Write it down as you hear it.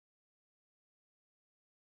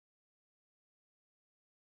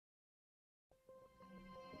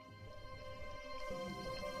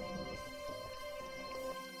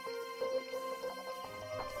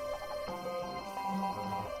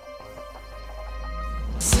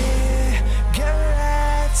Cigarettes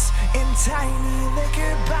in tiny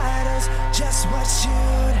liquor bottles, just what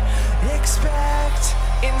you'd expect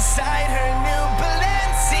inside her new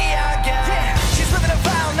Balenciaga. Yeah, she's living a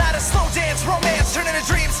vow, not a slow dance romance, turning her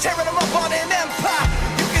dreams, tearing them up on an empire.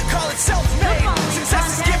 You can call it self-made.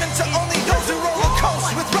 Success is given to only those who roller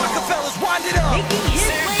coast with Rockefellers winded up. Making his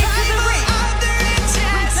way to the ring.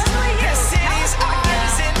 The city's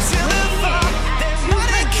eyes into the fog. They're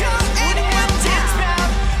gonna come in empties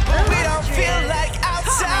mouth, but we don't feel like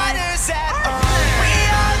outsiders at all. We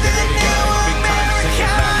are the new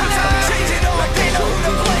Americana. Changing on, they know who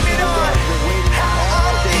to blame it on.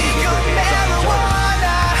 How illegal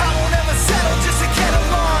marijuana. I won't ever settle just to get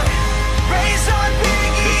along. Raised on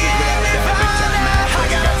Biggie and Nirvana. I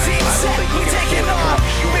got a team set, we taking on.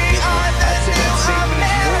 We are the new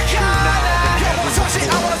Americana. Yo, wanna talk shit?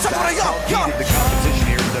 I wanna talk about it, yo. The competition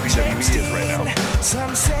here in WWE is right now.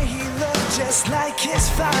 Some say he looked just like his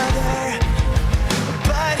father,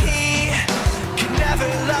 but he could never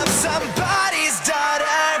love somebody's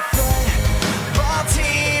daughter. Football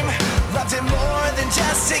team loved him more than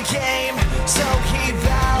just a game, so he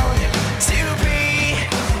vowed to be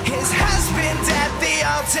his husband at the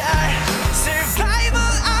altar.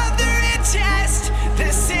 Survival of the richest,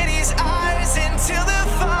 the city's ours until the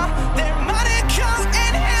fall. They're Monaco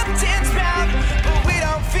and Hampton's bound, but we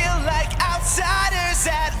don't feel like outsiders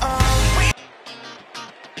at all.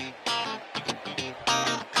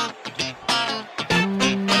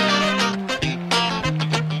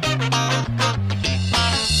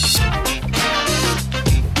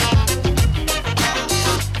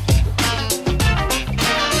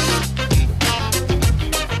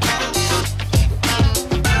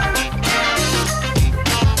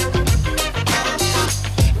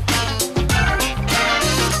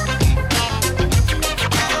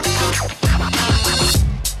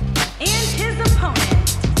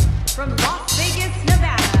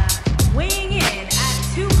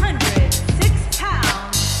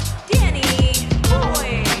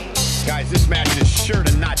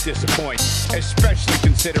 Disappoint, especially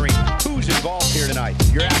considering who's involved here tonight.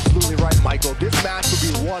 You're absolutely right, Michael. This match will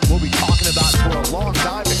be one we'll be talking about for a long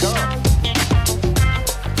time to come.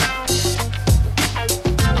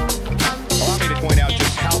 Allow me to point out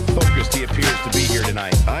just how focused he appears to be here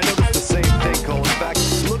tonight. I noticed the same thing, Cole. In fact,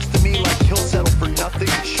 it looks to me like he'll settle for nothing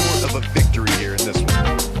short of a victory here in this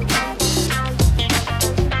one.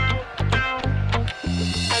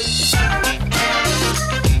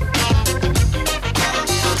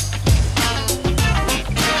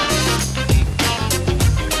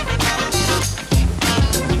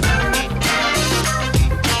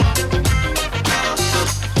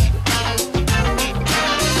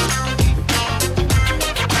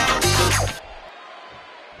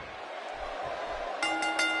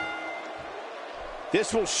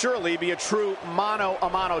 This will surely be a true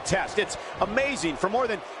mano-a-mano test. It's amazing. For more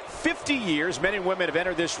than 50 years, men and women have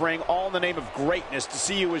entered this ring all in the name of greatness to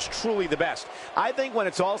see who is truly the best. I think when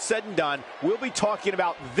it's all said and done, we'll be talking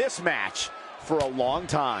about this match for a long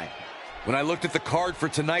time. When I looked at the card for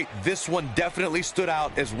tonight, this one definitely stood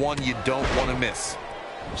out as one you don't want to miss.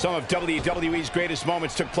 Some of WWE's greatest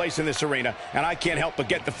moments took place in this arena, and I can't help but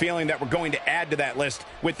get the feeling that we're going to add to that list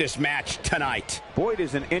with this match tonight. Boyd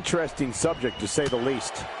is an interesting subject, to say the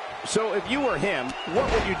least. So if you were him, what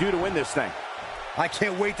would you do to win this thing? I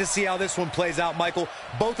can't wait to see how this one plays out, Michael.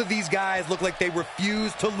 Both of these guys look like they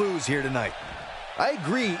refuse to lose here tonight. I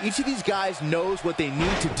agree. Each of these guys knows what they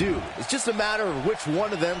need to do. It's just a matter of which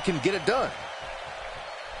one of them can get it done.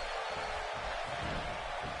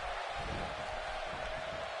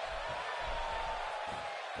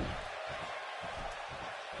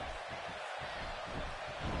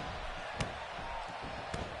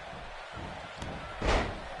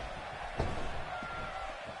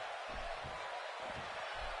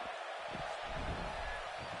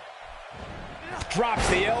 Drops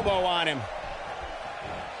the elbow on him.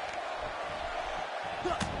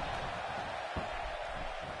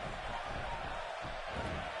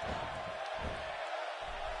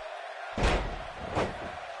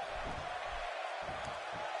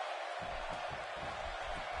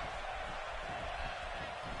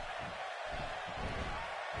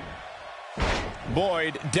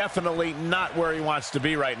 Boyd definitely not where he wants to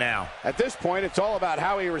be right now. At this point, it's all about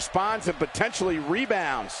how he responds and potentially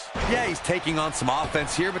rebounds. Yeah, he's taking on some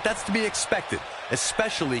offense here, but that's to be expected,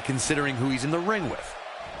 especially considering who he's in the ring with.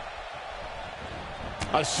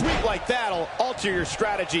 A sweep like that'll alter your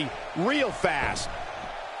strategy real fast.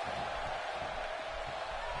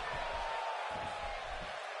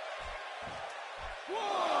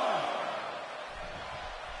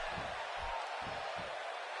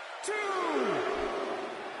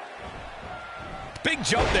 Big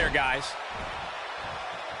jump there, guys.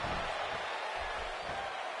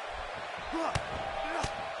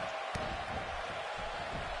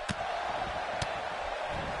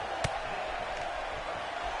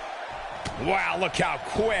 Wow, look how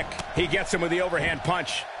quick he gets him with the overhand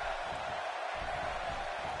punch.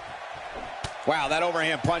 Wow, that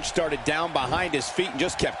overhand punch started down behind his feet and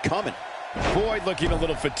just kept coming. Boyd looking a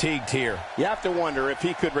little fatigued here. You have to wonder if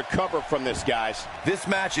he could recover from this, guys. This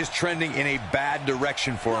match is trending in a bad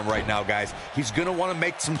direction for him right now, guys. He's going to want to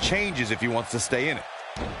make some changes if he wants to stay in it.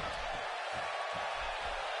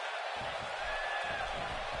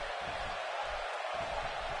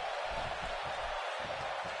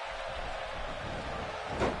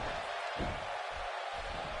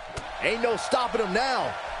 Ain't no stopping him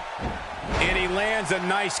now. And he lands a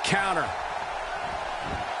nice counter.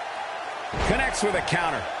 Connects with a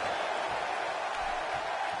counter.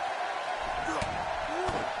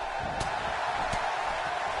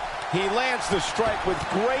 He lands the strike with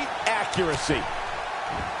great accuracy.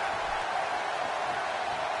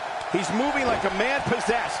 He's moving like a man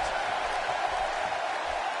possessed.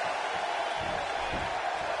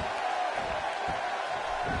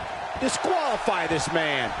 Disqualify this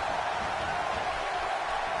man.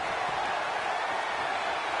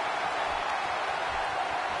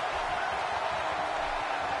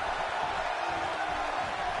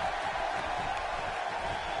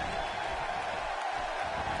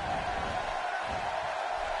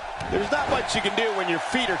 There's not much you can do when your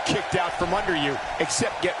feet are kicked out from under you,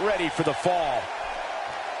 except get ready for the fall.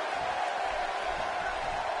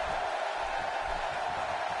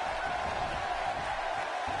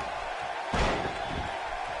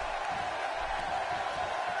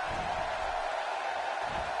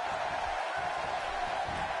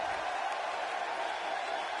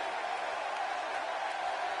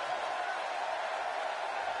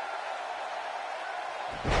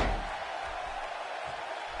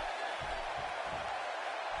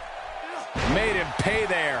 Made him pay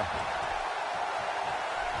there.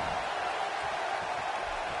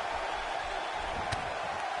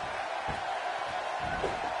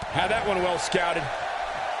 Had that one well scouted.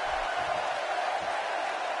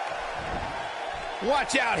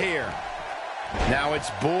 Watch out here. Now it's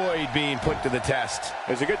Boyd being put to the test.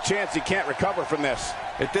 There's a good chance he can't recover from this.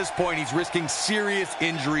 At this point, he's risking serious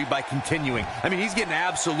injury by continuing. I mean, he's getting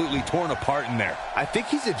absolutely torn apart in there. I think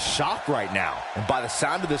he's in shock right now. And by the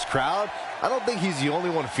sound of this crowd, I don't think he's the only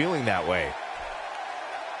one feeling that way.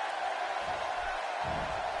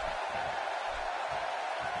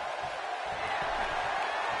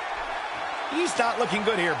 He's not looking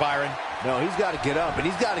good here, Byron. No, he's got to get up, and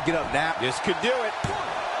he's got to get up now. This could do it.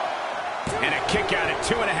 And a kick out at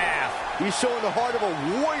 2.5. He's showing the heart of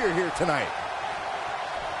a warrior here tonight.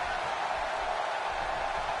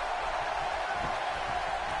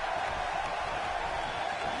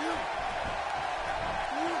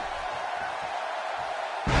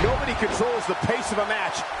 Nobody controls the pace of a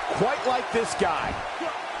match quite like this guy.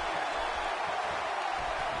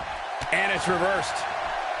 And it's reversed.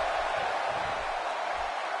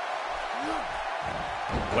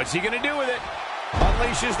 What's he going to do with it?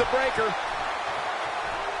 Unleashes the breaker.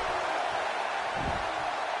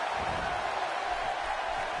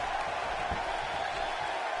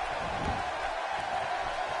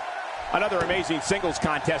 Another amazing singles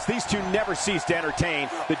contest. These two never cease to entertain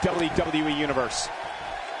the WWE Universe.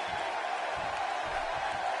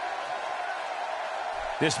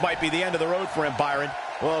 This might be the end of the road for him, Byron.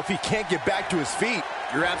 Well, if he can't get back to his feet,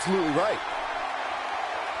 you're absolutely right.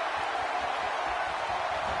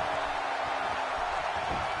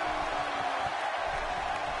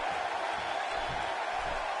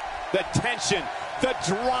 The tension, the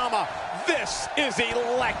drama. This is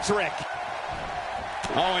electric.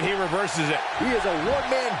 Oh, and he reverses it. He is a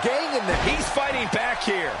one-man gang in there. He's fighting back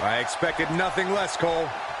here. I expected nothing less, Cole.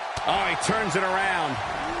 Oh, he turns it around.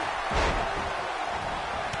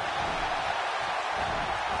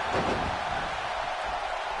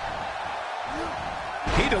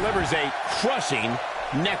 He delivers a crushing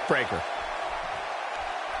neck breaker.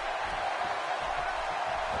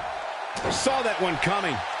 Saw that one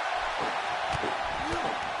coming.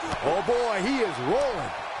 Oh, boy, he is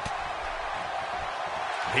rolling.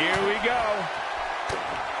 Here we go.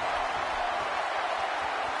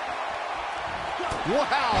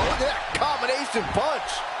 Wow, look at that combination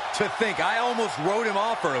punch. To think, I almost wrote him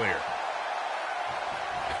off earlier.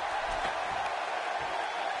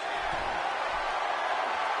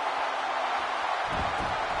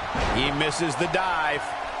 He misses the dive.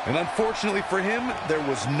 And unfortunately for him, there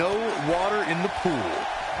was no water in the pool.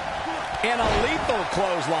 And a lethal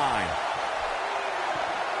clothesline.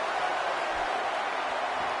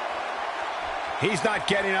 He's not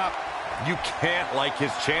getting up. You can't like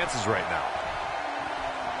his chances right now.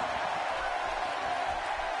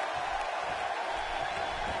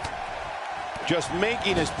 Just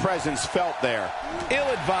making his presence felt there.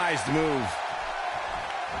 Ill-advised move.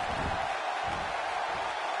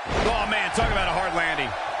 Oh, man, talk about a hard landing.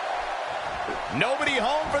 Nobody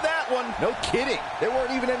home for that one. No kidding. There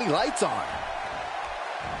weren't even any lights on.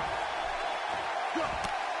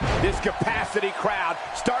 This capacity crowd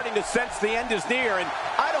starting to sense the end is near, and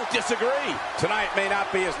I don't disagree. Tonight may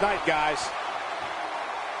not be his night, guys.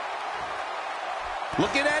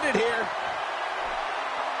 Looking at it here.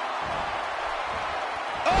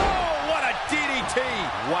 Oh, what a DDT.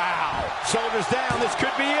 Wow. Shoulders down. This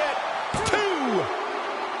could be it. 2.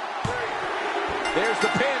 There's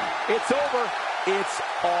the pin. It's over. It's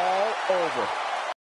all over.